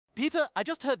Peter, I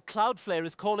just heard Cloudflare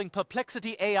is calling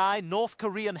Perplexity AI North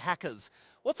Korean hackers.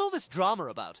 What's all this drama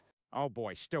about? Oh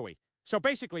boy, Stewie. So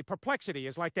basically, Perplexity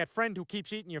is like that friend who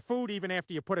keeps eating your food even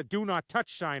after you put a do not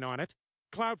touch sign on it.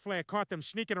 Cloudflare caught them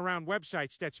sneaking around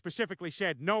websites that specifically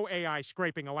said no AI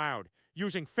scraping allowed,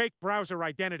 using fake browser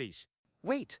identities.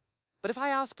 Wait, but if I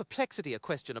ask Perplexity a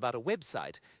question about a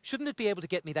website, shouldn't it be able to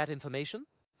get me that information?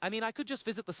 I mean, I could just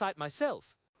visit the site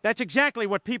myself. That's exactly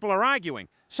what people are arguing.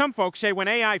 Some folks say when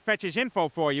AI fetches info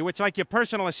for you, it's like your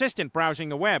personal assistant browsing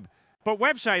the web. But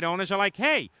website owners are like,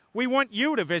 hey, we want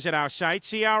you to visit our site,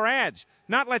 see our ads,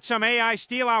 not let some AI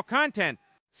steal our content.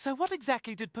 So what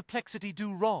exactly did Perplexity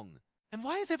do wrong? And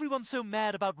why is everyone so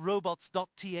mad about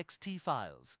robots.txt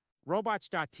files?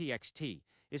 Robots.txt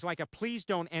is like a please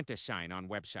don't enter sign on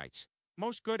websites.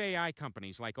 Most good AI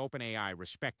companies like OpenAI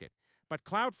respect it. But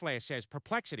Cloudflare says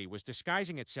Perplexity was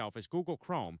disguising itself as Google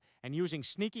Chrome and using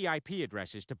sneaky IP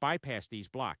addresses to bypass these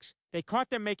blocks. They caught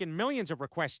them making millions of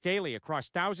requests daily across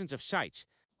thousands of sites.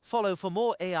 Follow for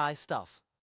more AI stuff.